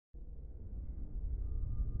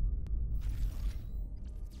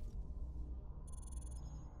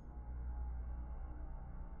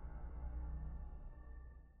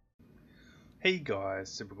Hey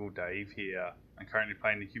guys, Typical Dave here. I'm currently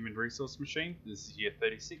playing the Human Resource Machine. This is year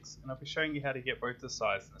 36 and I'll be showing you how to get both the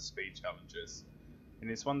size and the speed challenges. In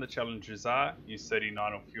this one the challenges are use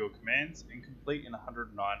 39 or fewer commands and complete in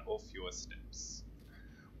 109 or fewer steps.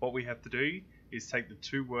 What we have to do is take the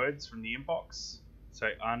two words from the inbox, so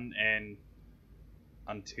un and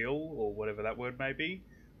until or whatever that word may be,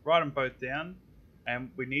 write them both down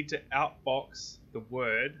and we need to outbox the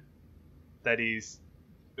word that is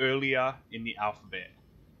earlier in the alphabet.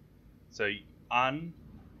 So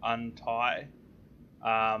untie.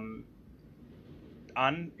 Un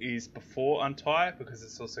is before untie because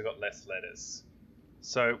it's also got less letters.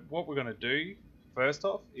 So what we're going to do first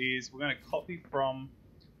off is we're going to copy from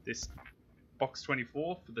this box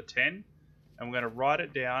 24 for the 10 and we're going to write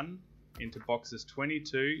it down into boxes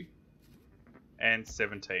 22 and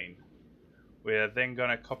 17. We're then going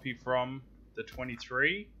to copy from the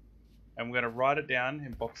 23 and we're going to write it down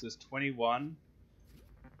in boxes 21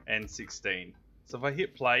 and 16. So if I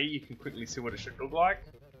hit play, you can quickly see what it should look like.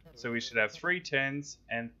 So we should have 3 10s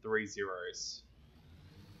and 3 zeros.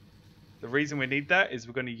 The reason we need that is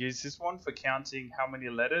we're going to use this one for counting how many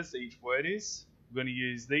letters each word is. We're going to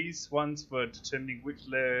use these ones for determining which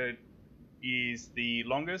letter is the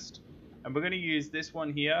longest. And we're going to use this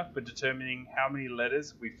one here for determining how many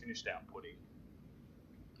letters we finished outputting.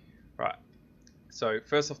 Right. So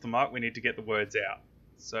first off the mark, we need to get the words out.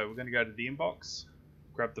 So we're going to go to the inbox,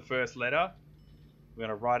 grab the first letter, we're going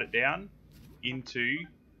to write it down into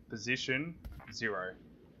position 0.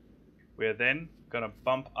 We're then going to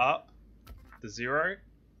bump up the 0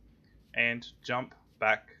 and jump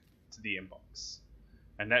back to the inbox.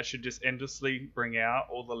 And that should just endlessly bring out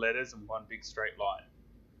all the letters in one big straight line.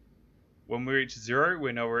 When we reach 0,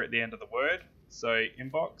 we know we're at the end of the word. So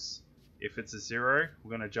inbox, if it's a 0, we're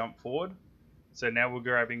going to jump forward. So now we're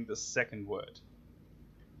grabbing the second word.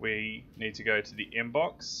 We need to go to the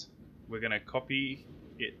inbox. We're going to copy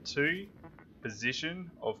it to position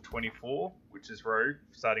of 24, which is row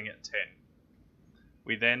starting at 10.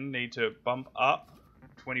 We then need to bump up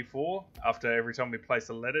 24 after every time we place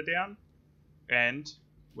a letter down. And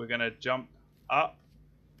we're going to jump up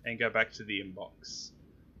and go back to the inbox.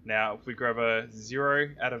 Now if we grab a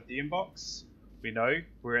 0 out of the inbox, we know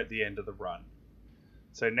we're at the end of the run.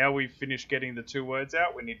 So now we've finished getting the two words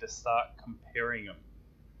out, we need to start comparing them.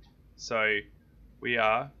 So we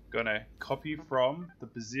are going to copy from the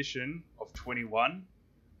position of 21,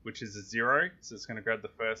 which is a 0, so it's going to grab the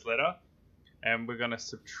first letter, and we're going to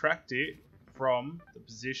subtract it from the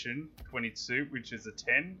position 22, which is a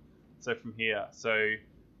 10, so from here. So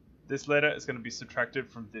this letter is going to be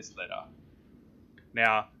subtracted from this letter.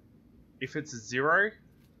 Now, if it's a 0,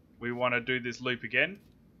 we want to do this loop again,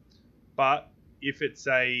 but if it's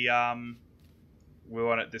a, we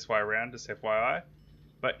want it this way around, just FYI.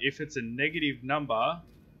 But if it's a negative number,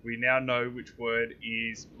 we now know which word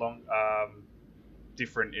is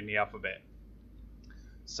different in the alphabet.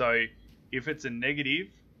 So if it's a negative,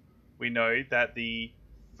 we know that the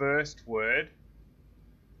first word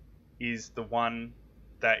is the one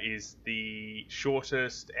that is the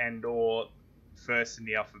shortest and or first in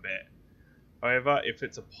the alphabet. However, if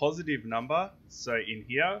it's a positive number, so in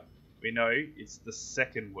here, we know it's the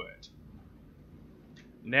second word.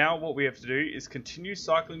 Now what we have to do is continue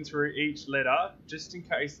cycling through each letter just in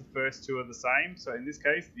case the first two are the same. So in this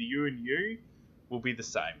case, the U and U will be the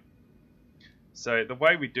same. So the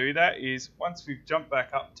way we do that is once we've jumped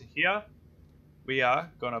back up to here, we are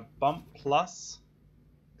going to bump plus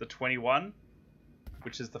the 21,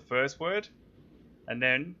 which is the first word, and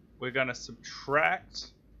then we're going to subtract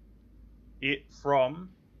it from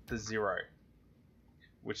the 0,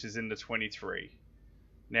 which is in the 23.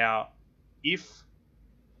 Now, if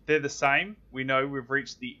they're the same, we know we've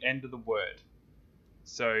reached the end of the word.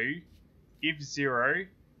 So, if 0,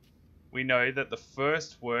 we know that the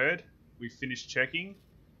first word we finished checking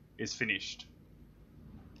is finished.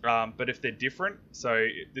 But if they're different, so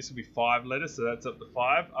this will be 5 letters, so that's up to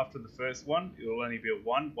 5. After the first one, it will only be a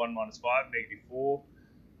 1. 1 minus 5, negative 4.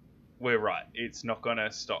 We're right, it's not going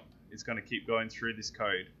to stop. It's going to keep going through this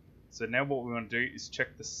code. So now what we want to do is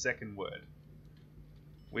check the second word.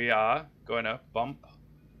 We are going to bump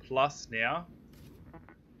plus now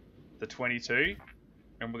the 22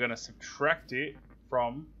 and we're going to subtract it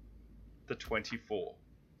from the 24.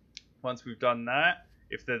 Once we've done that,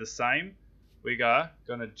 if they're the same, we are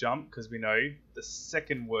going to jump because we know the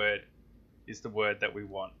second word is the word that we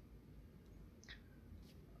want.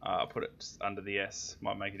 I'll put it just under the S,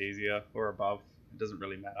 might make it easier, or above, it doesn't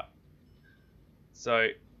really matter. So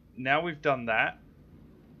now we've done that,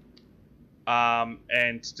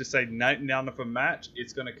 and to say none of them match,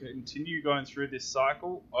 it's going to continue going through this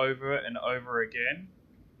cycle over and over again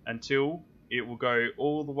until it will go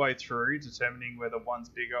all the way through, determining whether one's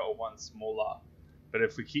bigger or one's smaller. But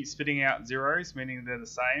if we keep spitting out zeros, meaning they're the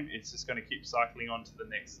same, it's just going to keep cycling on to the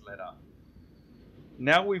next letter.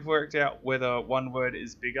 Now we've worked out whether one word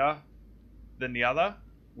is bigger than the other,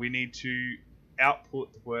 we need to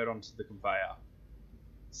output the word onto the conveyor.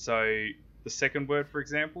 So the second word, for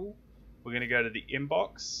example, we're going to go to the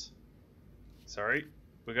inbox. Sorry,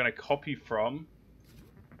 we're going to copy from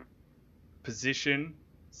position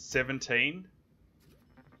 17,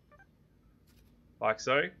 like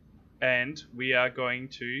so, and we are going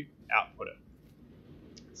to output it.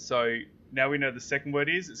 So now we know the second word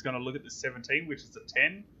is, it's going to look at the 17, which is a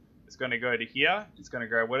 10. It's going to go to here, it's going to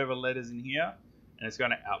grab whatever letters in here, and it's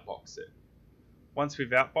going to outbox it. Once we've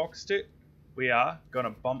outboxed it, we are going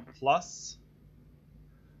to bump plus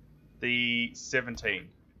the 17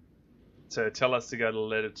 to tell us to go to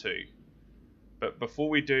letter 2. But before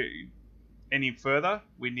we do any further,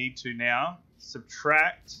 we need to now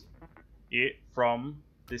subtract it from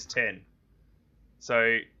this 10.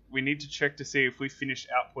 So we need to check to see if we finished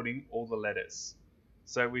outputting all the letters.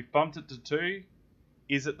 So we've bumped it to 2.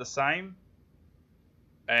 Is it the same?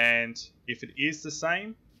 And if it is the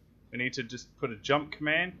same, we need to just put a jump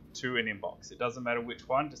command to an inbox. It doesn't matter which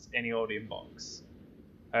one, just any old inbox.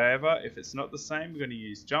 However, if it's not the same, we're going to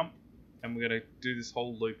use jump, and we're going to do this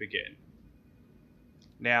whole loop again.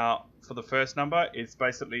 Now, for the first number, it's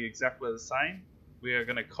basically exactly the same. We are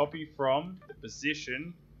going to copy from the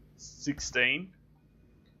position 16,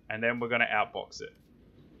 and then we're going to outbox it.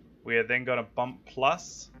 We are then going to bump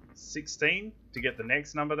plus 16 to get the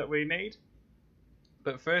next number that we need.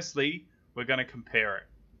 But firstly, we're going to compare it.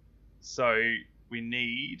 So we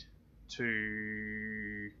need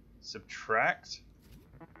to subtract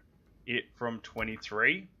it from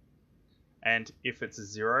 23. And if it's a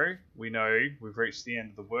 0, we know we've reached the end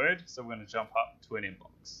of the word, so we're going to jump up to an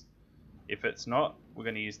inbox. If it's not, we're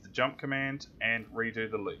going to use the jump command and redo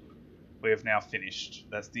the loop. We have now finished.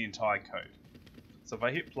 That's the entire code. So if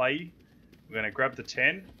I hit play, we're going to grab the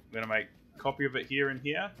 10, we're going to make a copy of it here and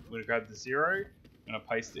here, we're going to grab the 0, we're going to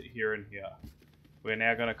paste it here and here. We're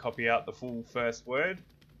now going to copy out the full first word,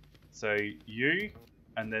 so U,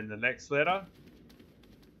 and then the next letter,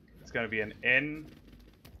 it's going to be an N,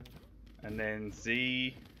 and then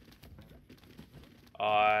Z,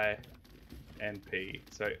 I, and P,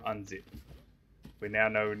 so unzip. We now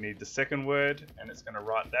know we need the second word, and it's going to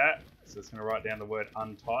write that, so it's going to write down the word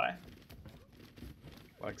untie,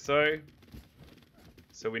 like so.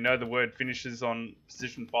 So we know the word finishes on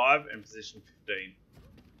position 5 and position 15.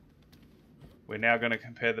 We're now going to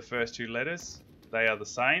compare the first two letters. They are the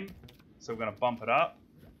same, so we're going to bump it up.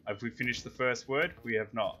 Have we finished the first word? We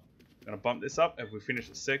have not. We're going to bump this up. Have we finished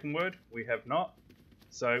the second word? We have not.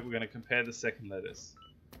 So we're going to compare the second letters.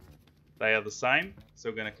 They are the same, so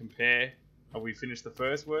we're going to compare. Have we finished the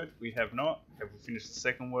first word? We have not. Have we finished the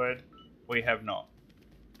second word? We have not.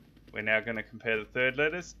 We're now going to compare the third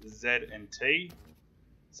letters, Z and T.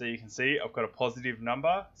 So you can see I've got a positive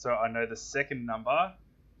number, so I know the second number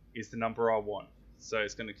is the number I want. So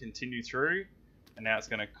it's going to continue through, and now it's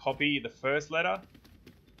going to copy the first letter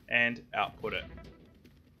and output it.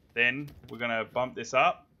 Then we're going to bump this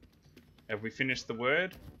up. Have we finished the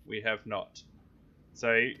word? We have not.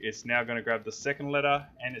 So it's now going to grab the second letter,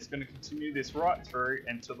 and it's going to continue this right through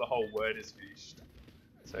until the whole word is finished.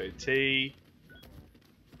 So T,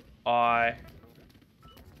 I,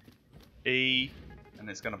 E, and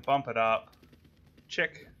it's going to bump it up.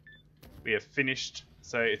 Check. We have finished.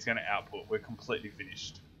 So it's going to output. We're completely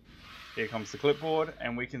finished. Here comes the clipboard,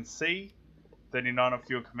 and we can see 39 or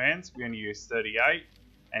fewer commands. We only used 38.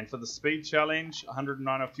 And for the speed challenge,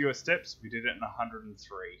 109 or fewer steps, we did it in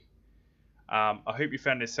 103. I hope you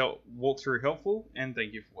found this walkthrough helpful, and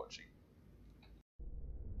thank you for watching.